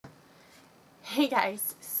Hey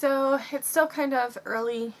guys, so it's still kind of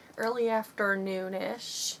early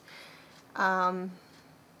afternoon-ish. I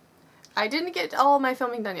didn't get all of my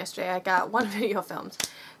filming done yesterday. I got one video filmed.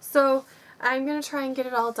 So I'm going to try and get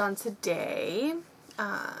it all done today.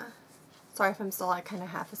 Sorry if I'm still like kind of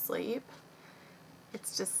half asleep.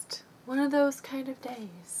 It's just one of those kind of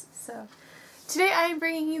days. So today I'm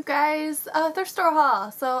bringing you guys a thrift store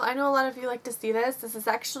haul. So I know a lot of you like to see this. This is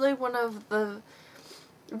actually one of the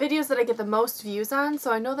videos that I get the most views on,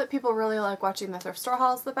 so I know that people really like watching the thrift store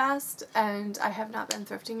hauls the best, and I have not been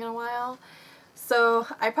thrifting in a while, so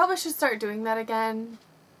I probably should start doing that again.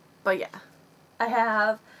 But yeah, I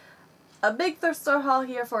have a big thrift store haul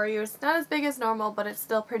here for you. It's not as big as normal, but it's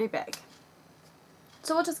still pretty big.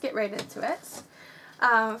 So we'll just get right into it.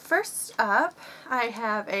 First up, I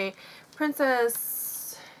have a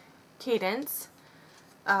Princess Cadence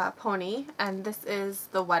pony, and this is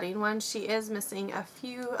the wedding one. She is missing a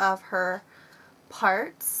few of her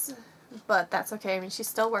parts, but that's okay. I mean, she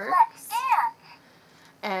still works.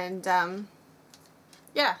 And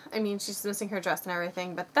yeah, I mean, she's missing her dress and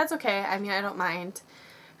everything, but that's okay. I mean, I don't mind.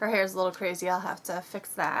 Her hair is a little crazy. I'll have to fix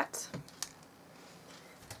that.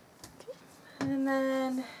 Okay. And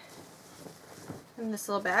then in this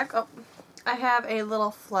little bag, oh, I have a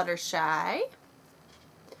little Fluttershy.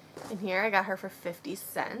 In here, I got her for 50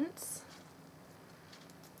 cents.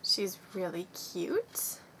 She's really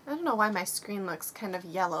cute. I don't know why my screen looks kind of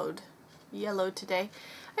yellowed today.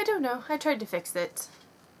 I don't know. I tried to fix it.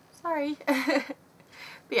 Sorry. But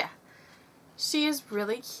yeah, she is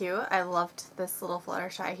really cute. I loved this little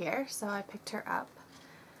Fluttershy here, so I picked her up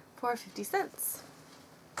for 50 cents.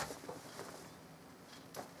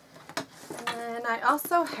 And I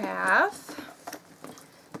also have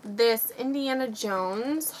this Indiana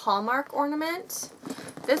Jones Hallmark ornament.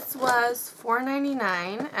 This was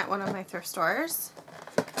 $4.99 at one of my thrift stores,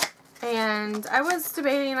 and I was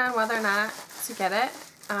debating on whether or not to get it.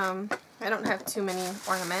 I don't have too many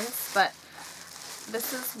ornaments, but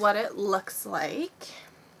this is what it looks like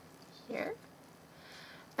here.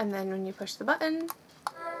 And then when you push the button,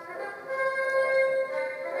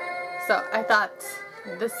 so I thought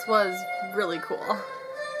this was really cool.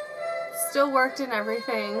 Still worked and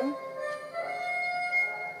everything.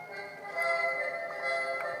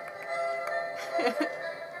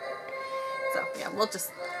 So yeah, we'll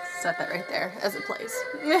just set that right there as it plays.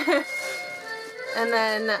 And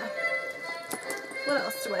then what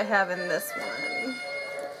else do I have in this one?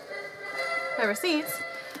 My receipts.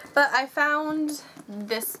 But I found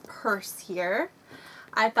this purse here.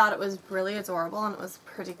 I thought it was really adorable and it was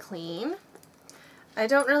pretty clean. I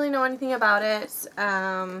don't really know anything about it.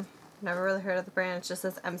 Never really heard of the brand. It just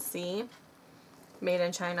says MC, made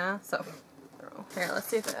in China. So, here, let's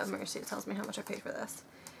see if the receipt tells me how much I paid for this.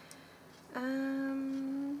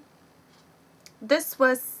 This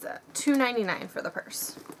was $2.99 for the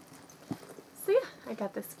purse. So yeah, I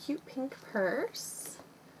got this cute pink purse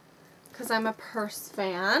because I'm a purse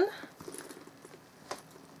fan.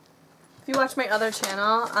 If you watch my other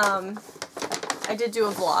channel, I did do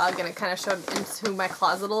a vlog and it kind of showed into my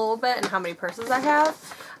closet a little bit and how many purses I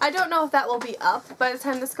have. I don't know if that will be up by the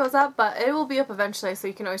time this goes up, but it will be up eventually, so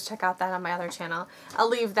you can always check out that on my other channel. I'll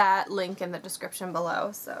leave that link in the description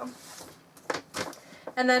below. So,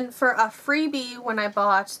 and then for a freebie, when I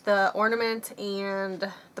bought the ornament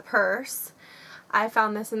and the purse, I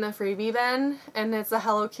found this in the freebie bin, and it's a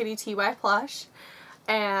Hello Kitty TY plush.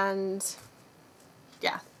 And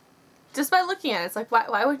yeah, just by looking at it, it's like,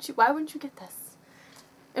 why wouldn't you get this?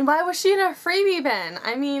 And why was she in a freebie bin?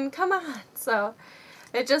 I mean, come on. So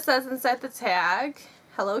it just says inside the tag,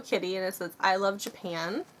 Hello Kitty, and it says, I love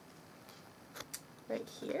Japan, right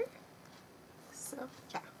here. So,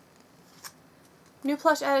 yeah. New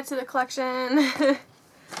plush added to the collection.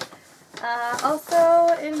 Also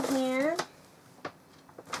in here,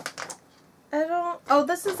 oh,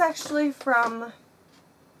 this is actually from,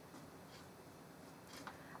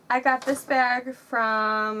 I got this bag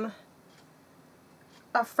from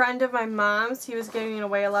a friend of my mom's. He was giving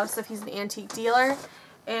away a lot of stuff. He's an antique dealer,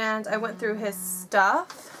 and I went through his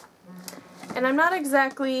stuff, and I'm not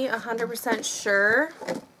exactly 100% sure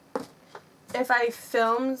if I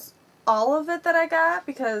filmed all of it that I got,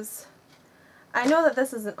 because I know that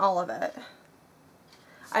this isn't all of it.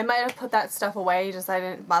 I might have put that stuff away, just I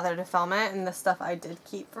didn't bother to film it, and the stuff I did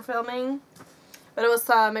keep for filming. But it was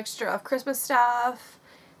a mixture of Christmas stuff,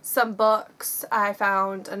 some books. I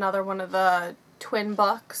found another one of the twin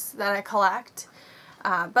books that I collect,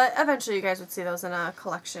 but eventually you guys would see those in a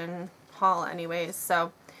collection haul anyways.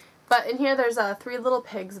 So, but in here there's a Three Little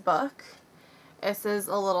Pigs book. This is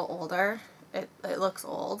a little older. It looks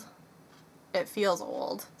old. It feels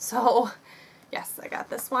old. So Yes, I got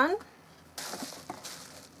this one.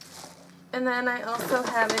 And then I also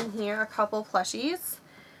have in here a couple plushies.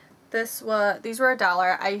 These were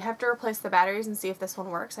 $1. I have to replace the batteries and see if this one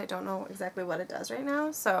works. I don't know exactly what it does right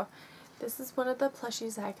now. So this is one of the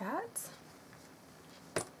plushies I got.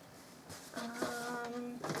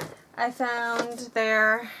 I found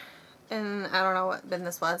there, and I don't know what bin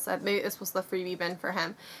this was. Maybe this was the freebie bin for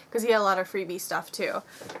him because he had a lot of freebie stuff too.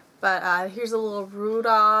 But here's a little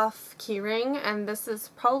Rudolph key ring, and this is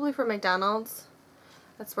probably from McDonald's.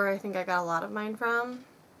 That's where I think I got a lot of mine from.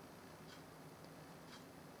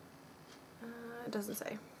 It doesn't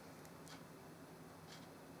say.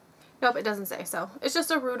 Nope, it doesn't say. So it's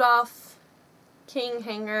just a Rudolph King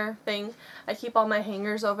hanger thing. I keep all my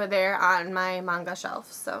hangers over there on my manga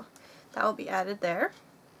shelf, so that will be added there.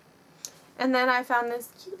 And then I found this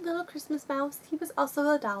cute little Christmas mouse. He was also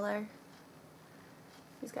 $1.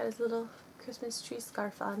 He's got his little Christmas tree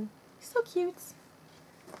scarf on. He's so cute.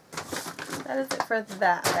 That is it for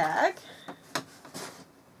that bag.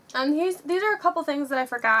 And these are a couple things that I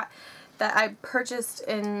forgot that I purchased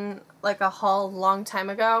in like a haul a long time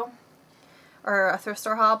ago, or a thrift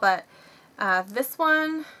store haul, but this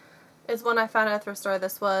one is one I found at a thrift store.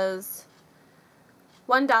 This was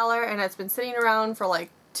 $1 and it's been sitting around for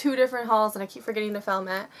like 2 different hauls and I keep forgetting to film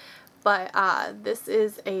it. But this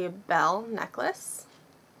is a Belle necklace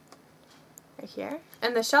right here.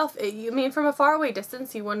 And the shelf, I mean from a far away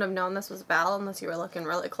distance you wouldn't have known this was Belle unless you were looking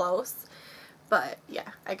really close. But yeah,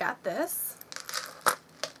 I got this.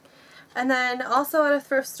 And then also at a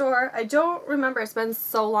thrift store, I don't remember, it's been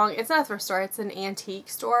so long. It's not a thrift store, it's an antique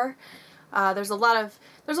store. There's a lot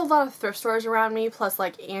of thrift stores around me, plus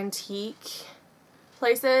like antique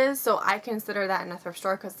places, so I consider that in a thrift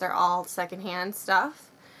store because they're all secondhand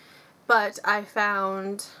stuff. But I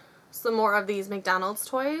found some more of these McDonald's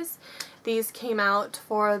toys. These came out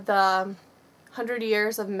for the 100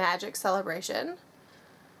 Years of Magic celebration,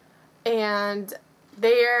 and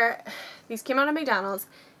these came out at McDonald's,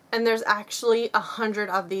 and there's actually 100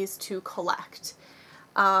 of these to collect.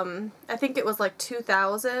 I think it was like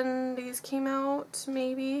 2000 these came out,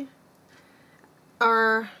 maybe.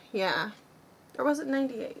 Or, yeah. Or was it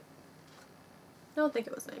 98? I don't think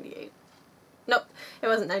it was 98. Nope, it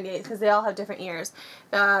wasn't 98 because they all have different years.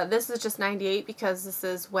 This is just 98 because this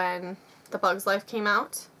is when The Bug's Life came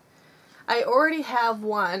out. I already have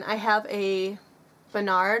one. I have a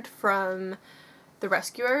Bernard from The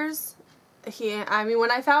Rescuers. I mean, when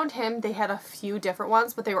I found him, they had a few different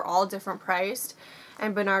ones, but they were all different priced.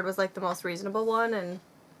 And Bernard was like the most reasonable one, and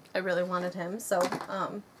I really wanted him, so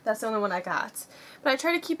that's the only one I got. But I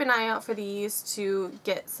try to keep an eye out for these to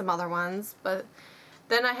get some other ones. But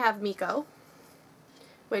then I have Meeko,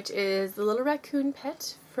 which is the little raccoon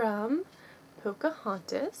pet from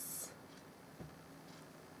Pocahontas.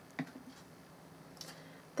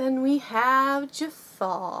 Then we have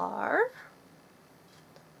Jafar.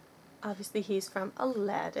 Obviously he's from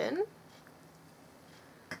Aladdin.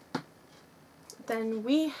 Then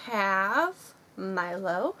we have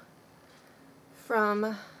Milo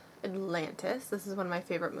from Atlantis. This is one of my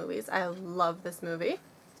favorite movies. I love this movie.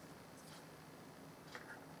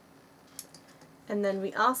 And then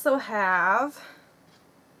we also have,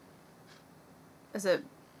 is it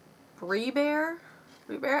Brer Bear?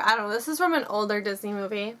 Brer Bear? I don't know. This is from an older Disney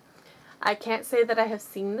movie. I can't say that I have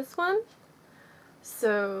seen this one.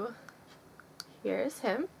 So here's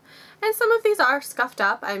him. And some of these are scuffed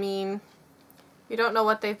up. I mean, you don't know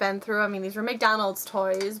what they've been through. I mean, these were McDonald's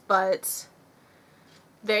toys, but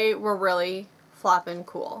they were really flopping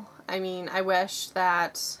cool. I mean, I wish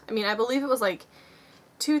that, I mean, I believe it was like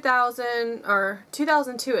 2000 or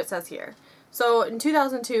 2002 it says here. So in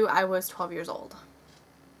 2002 I was 12 years old.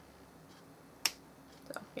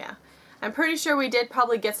 So yeah, I'm pretty sure we did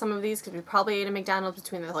probably get some of these because we probably ate at McDonald's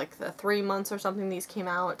between the 3 months or something these came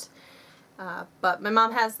out. But my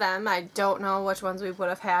mom has them. I don't know which ones we would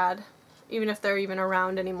have had, even if they're even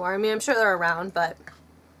around anymore. I mean, I'm sure they're around, but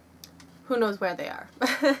who knows where they are.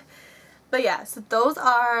 But yeah, so those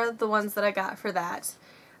are the ones that I got for that.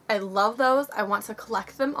 I love those. I want to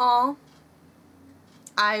collect them all.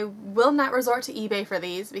 I will not resort to eBay for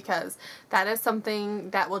these because that is something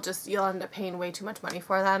that will just, you'll end up paying way too much money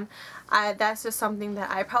for them. That's just something that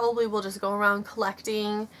I probably will just go around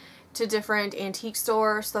collecting to different antique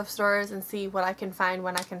stores, thrift stores, and see what I can find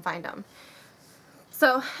when I can find them.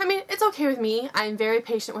 So, I mean, it's okay with me. I'm very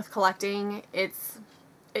patient with collecting.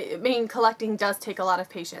 I mean, collecting does take a lot of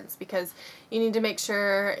patience because you need to make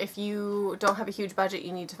sure if you don't have a huge budget,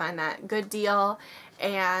 you need to find that good deal,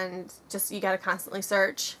 and just, you gotta constantly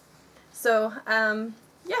search. So,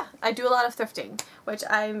 yeah, I do a lot of thrifting, which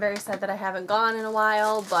I'm very sad that I haven't gone in a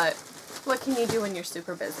while, but what can you do when you're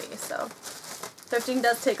super busy? So thrifting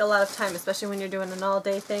does take a lot of time, especially when you're doing an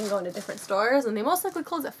all-day thing, going to different stores, and they most likely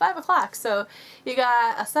close at 5 o'clock, so you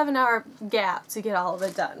got a 7-hour gap to get all of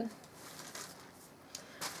it done.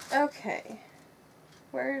 Okay,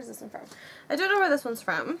 where is this one from? I don't know where this one's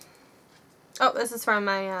from. Oh, this is from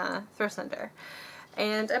my thrift center,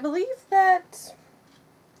 and I believe that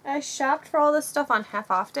I shopped for all this stuff on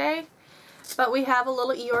half off day, but we have a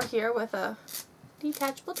little Eeyore here with a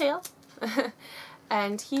detachable tail.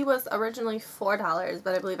 And he was originally $4,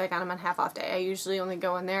 but I believe I got him on half off day. I usually only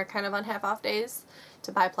go in there kind of on half off days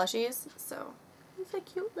to buy plushies. So he's a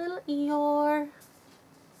cute little Eeyore.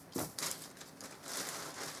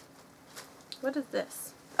 What is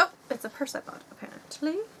this? Oh, it's a purse I bought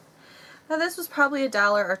apparently. Now this was probably $1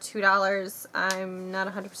 or $2. I'm not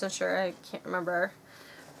 100% sure. I can't remember.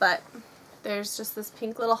 But there's just this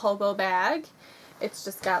pink little hobo bag. It's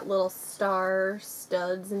just got little star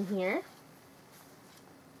studs in here.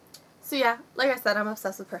 So yeah, like I said, I'm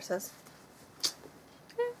obsessed with purses.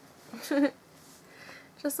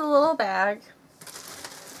 Just a little bag.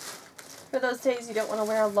 For those days you don't want to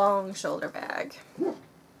wear a long shoulder bag.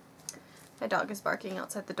 My dog is barking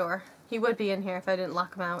outside the door. He would be in here if I didn't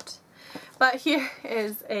lock him out. But here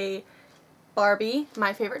is a Barbie,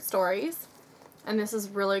 My Favorite Stories. And this is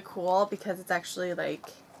really cool because it's actually like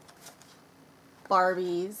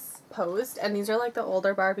Barbies posed. And these are like the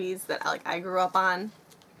older Barbies that I grew up on.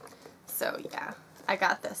 So yeah, I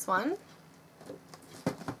got this one.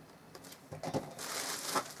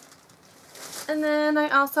 And then I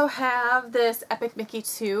also have this Epic Mickey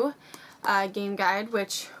 2 game guide,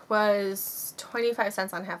 which was 25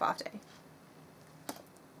 cents on half off day.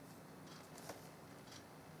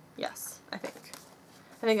 Yes, I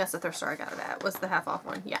think that's the thrift store I got it at, was the half off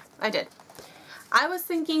one. Yeah, I did. I was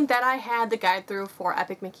thinking that I had the guide through for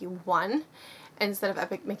Epic Mickey 1 instead of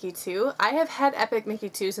Epic Mickey 2. I have had Epic Mickey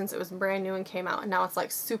 2 since it was brand new and came out, and now it's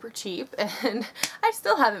like super cheap, and I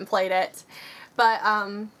still haven't played it. But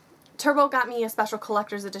Turbo got me a special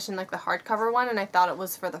collector's edition, like the hardcover one, and I thought it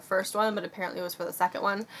was for the first one, but apparently it was for the second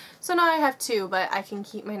one. So now I have two, but I can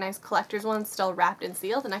keep my nice collector's one still wrapped and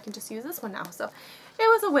sealed, and I can just use this one now. So it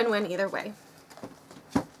was a win-win either way.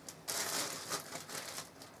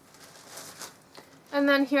 And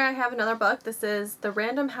then here I have another book. This is the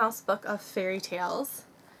Random House Book of Fairy Tales.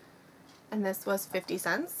 And this was 50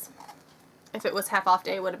 cents. If it was half off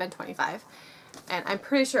day, it would have been 25. And I'm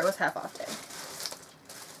pretty sure it was half off day.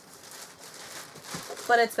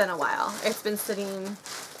 But it's been a while. It's been sitting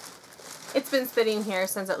here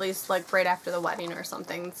since at least like right after the wedding or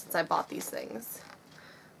something, since I bought these things.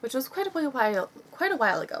 Which was quite a while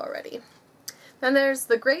ago already. Then there's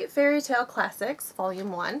the Great Fairy Tale Classics,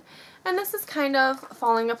 Volume 1. And this is kind of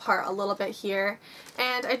falling apart a little bit here.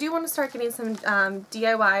 And I do want to start getting some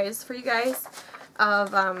DIYs for you guys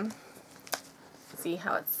of, see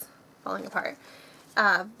how it's falling apart.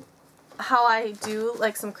 How I do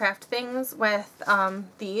like some craft things with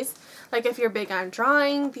these. Like if you're big on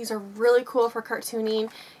drawing, these are really cool for cartooning.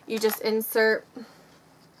 You just insert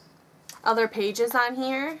other pages on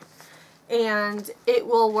here, and it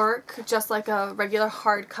will work just like a regular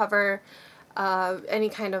hardcover, any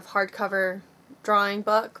kind of hardcover drawing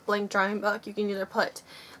book, blank drawing book. You can either put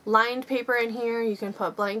lined paper in here, you can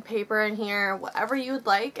put blank paper in here, whatever you would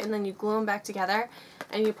like, and then you glue them back together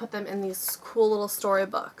and you put them in these cool little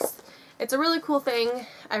storybooks. It's a really cool thing.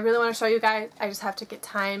 I really want to show you guys. I just have to get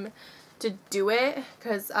time to do it,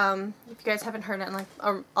 because if you guys haven't heard it in like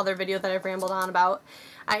other video that I've rambled on about,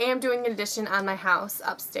 I am doing an addition on my house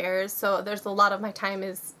upstairs, so there's a lot of my time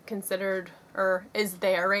is considered or is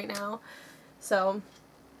there right now. So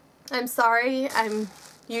I'm sorry.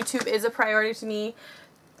 YouTube is a priority to me.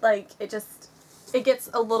 Like it gets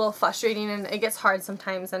a little frustrating and it gets hard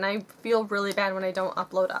sometimes, and I feel really bad when I don't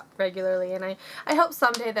upload up regularly, and I hope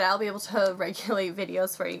someday that I'll be able to regulate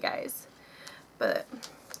videos for you guys. But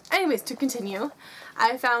anyways, to continue,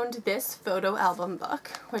 I found this photo album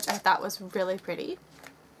book, which I thought was really pretty.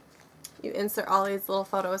 You insert all these little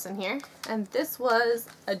photos in here, and this was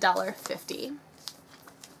 $1.50.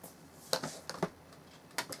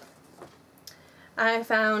 I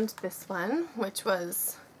found this one, which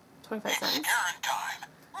was 25 cents.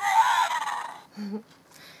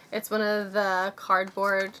 It's one of the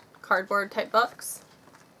cardboard type books.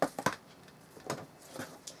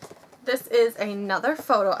 This is another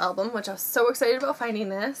photo album, which I was so excited about finding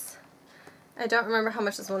this. I don't remember how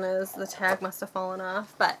much this one is. The tag must have fallen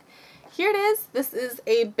off, but here it is. This is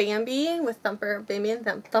a Bambi with Bambi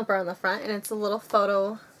and Thumper on the front, and it's a little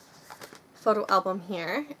photo album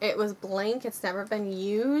here. It was blank. It's never been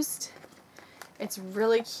used. It's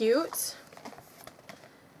really cute.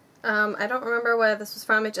 I don't remember where this was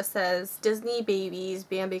from. It just says Disney Babies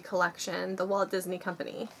Bambi Collection, the Walt Disney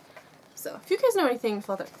Company. So if you guys know anything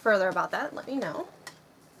further about that, let me know.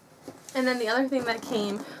 And then the other thing that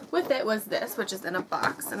came with it was this, which is in a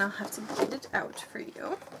box, and I'll have to get it out for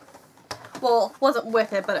you. Well, it wasn't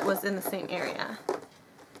with it, but it was in the same area.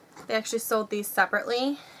 They actually sold these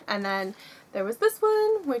separately, and then there was this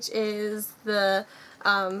one, which is the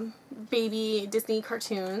baby Disney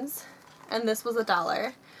cartoons, and this was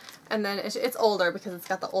 $1. And then it's older because it's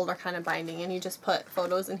got the older kind of binding, and you just put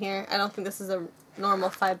photos in here. I don't think this is a normal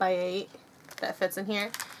 5x8 that fits in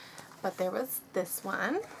here, but there was this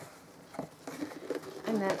one.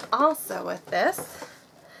 And then also with this,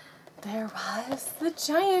 there was the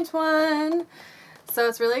giant one. So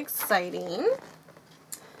it's really exciting.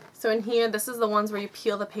 So in here, this is the ones where you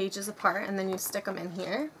peel the pages apart and then you stick them in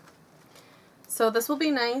here. So this will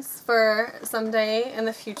be nice for someday in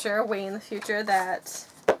the future, way in the future, that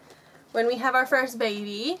when we have our first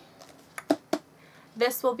baby,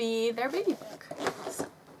 this will be their baby book. So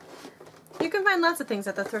you can find lots of things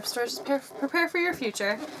at the thrift store. Just prepare for your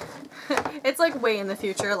future. It's like way in the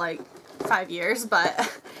future, like 5 years,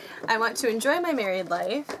 but I want to enjoy my married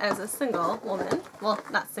life as a single woman. Well,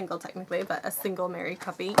 not single technically, but a single married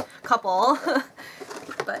couple.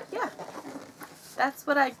 But yeah, that's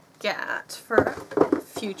what I got for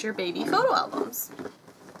future baby photo albums.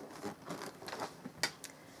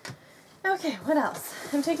 Okay, what else?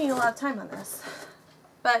 I'm taking a lot of time on this.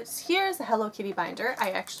 But here's a Hello Kitty binder.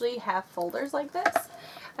 I actually have folders like this.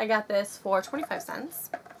 I got this for 25 cents.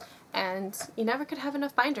 And you never could have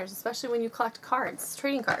enough binders, especially when you collect cards,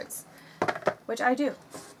 trading cards, which I do.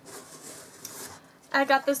 I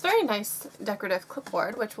got this very nice decorative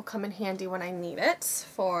clipboard, which will come in handy when I need it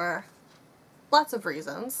for lots of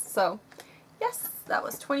reasons. So, yes, that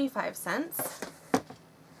was 25 cents.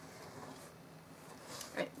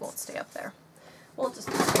 It won't stay up there. We'll just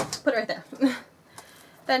put it right there.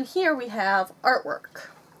 Then here we have artwork,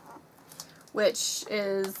 which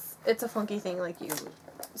is, it's a funky thing, like you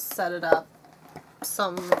set it up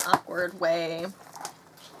some awkward way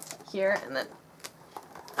here, and then,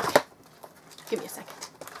 okay, give me a second.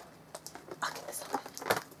 I'll get this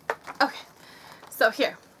open. Okay, so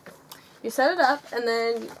here, you set it up, and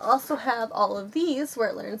then you also have all of these where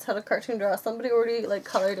it learns how to cartoon draw. Somebody already like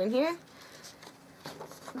colored in here,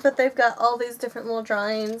 but they've got all these different little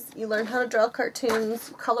drawings. You learn how to draw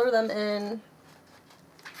cartoons, color them in.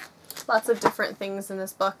 Lots of different things in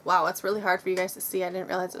this book. Wow, it's really hard for you guys to see. I didn't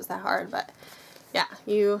realize it was that hard, but yeah,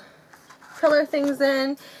 you color things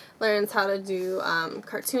in, learns how to do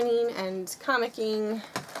cartooning and comicking.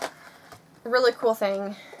 A really cool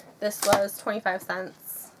thing. This was 25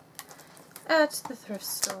 cents at the thrift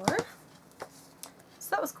store. So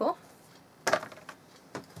that was cool.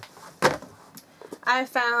 I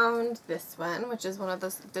found this one, which is one of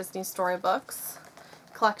the Disney storybooks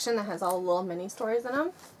collection that has all little mini stories in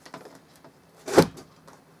them.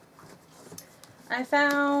 I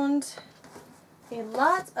found a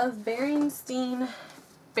lot of Berenstain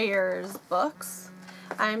Bears books.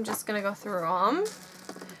 I'm just going to go through them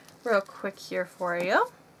real quick here for you.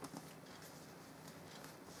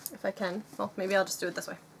 If I can. Well, maybe I'll just do it this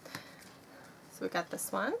way. So we got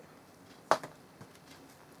this one.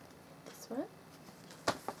 This one.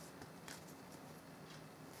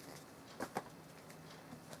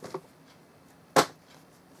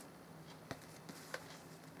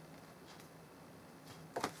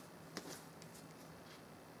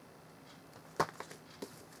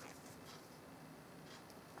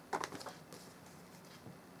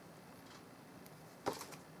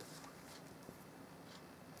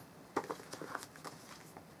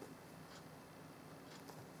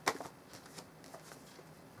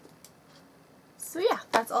 So yeah,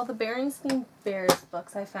 that's all the Berenstain Bears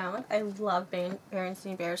books I found. I love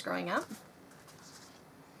Berenstain Bears growing up.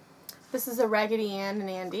 This is a Raggedy Ann and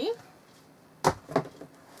Andy.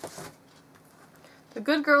 The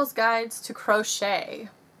Good Girl's Guides to Crochet.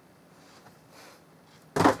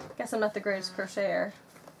 Guess I'm not the greatest crocheter.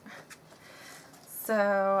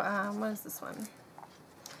 So, what is this one?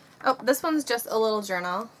 Oh, this one's just a little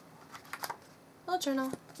journal. Little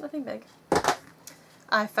journal, nothing big.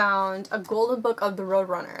 I found a Golden Book of the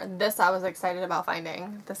Roadrunner. This I was excited about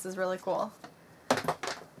finding. This is really cool.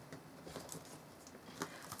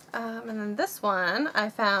 And then this one, I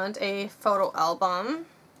found a photo album.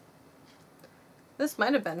 This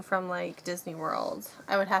might have been from like Disney World.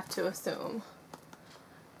 I would have to assume.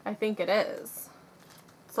 I think it is.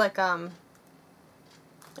 It's like an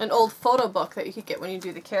old photo book that you could get when you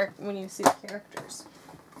do when you see the characters.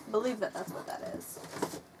 I believe that that's what that is.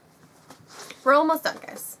 We're almost done,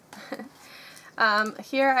 guys.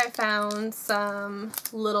 Here I found some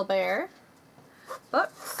Little Bear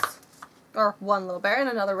books, or one Little Bear and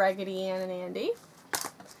another Raggedy Ann and Andy.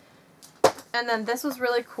 And then this was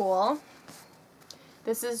really cool.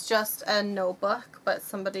 This is just a notebook, but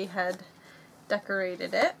somebody had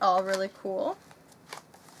decorated it all really cool.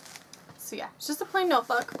 So yeah, it's just a plain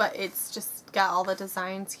notebook, but it's just got all the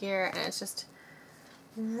designs here, and it's just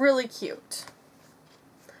really cute.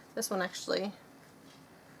 This one actually,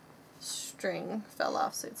 string fell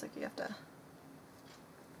off, so it's like you have to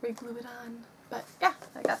re-glue it on. But yeah,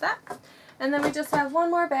 I got that. And then we just have one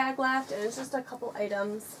more bag left, and it's just a couple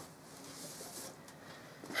items.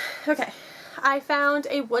 Okay, I found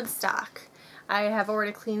a Woodstock. I have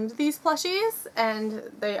already cleaned these plushies, and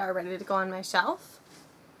they are ready to go on my shelf.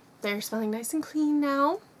 They're smelling nice and clean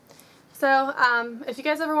now. So, if you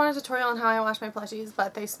guys ever want a tutorial on how I wash my plushies,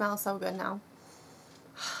 but they smell so good now.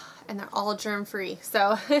 And they're all germ-free.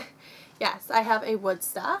 So, yes, I have a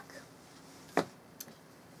Woodstock.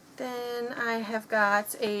 Then I have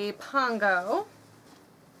got a Pongo.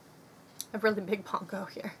 A really big Pongo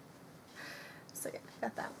here. So, yeah, I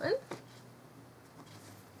got that one.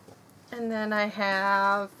 And then I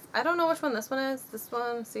have, I don't know which one this one is. This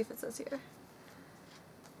one, let's see if it says here.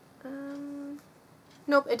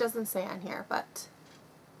 Nope, it doesn't say on here, but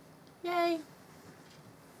yay.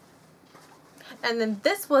 And then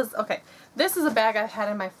this was, okay, this is a bag I've had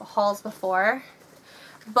in my hauls before,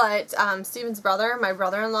 but Steven's brother, my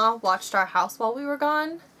brother-in-law, watched our house while we were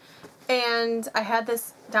gone, and I had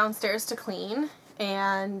this downstairs to clean,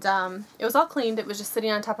 and it was all cleaned. It was just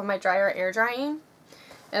sitting on top of my dryer air drying,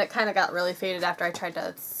 and it kind of got really faded after I tried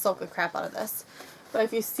to soak the crap out of this. But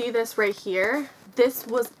if you see this right here, this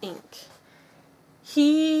was ink.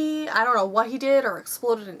 I don't know what he did, or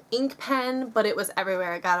exploded an ink pen, but it was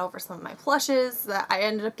everywhere. It got over some of my plushes. I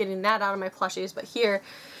ended up getting that out of my plushies, but here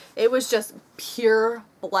it was just pure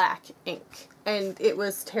black ink, and it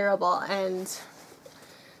was terrible. And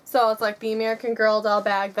so it's like the American Girl doll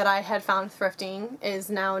bag that I had found thrifting is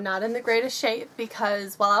now not in the greatest shape,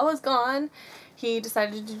 because while I was gone, he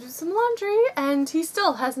decided to do some laundry, and he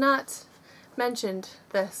still has not mentioned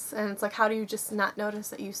this. And it's like, how do you just not notice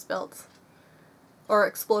that you spilt or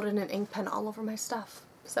exploded an ink pen all over my stuff?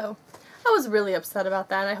 So I was really upset about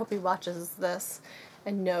that, and I hope he watches this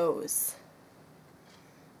and knows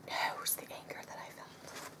the anger that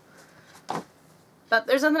I felt. But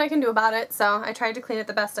there's nothing I can do about it, so I tried to clean it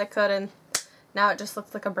the best I could, and now it just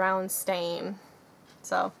looks like a brown stain.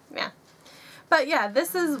 So yeah. But yeah,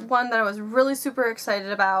 this is one that I was really super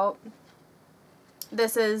excited about.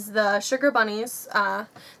 This is the Sugar Bunnies, the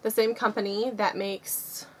same company that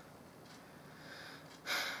makes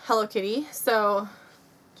Hello Kitty. So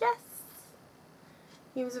yes,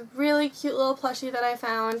 he was a really cute little plushie that I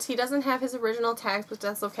found. He doesn't have his original tags, but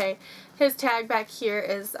that's okay. His tag back here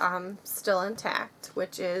is still intact,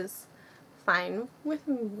 which is fine with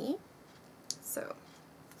me. So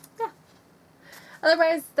yeah.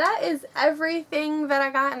 Otherwise, that is everything that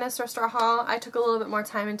I got in this thrift store haul. I took a little bit more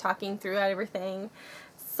time in talking through everything.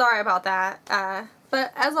 Sorry about that.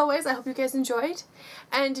 But as always, I hope you guys enjoyed.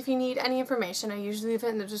 And if you need any information, I usually leave it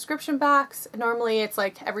in the description box. Normally it's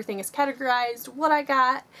like everything is categorized, what I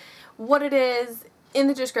got, what it is, in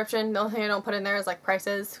the description. The only thing I don't put in there is like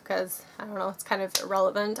prices, because I don't know, it's kind of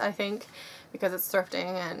irrelevant, I think, because it's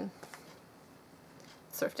thrifting and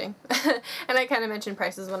and I kind of mention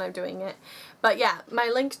prices when I'm doing it. But yeah,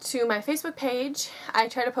 my link to my Facebook page, I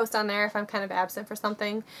try to post on there if I'm kind of absent for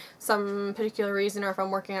something, some particular reason, or if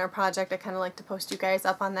I'm working on a project. I kind of like to post you guys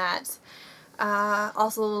up on that.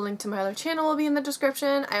 Also, the link to my other channel will be in the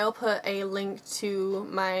description. I will put a link to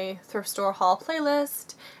my thrift store haul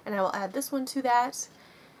playlist, and I will add this one to that.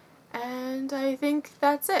 And I think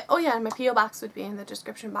that's it. Oh yeah, and my P.O. box would be in the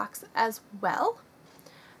description box as well.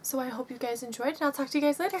 So I hope you guys enjoyed, and I'll talk to you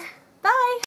guys later. Bye!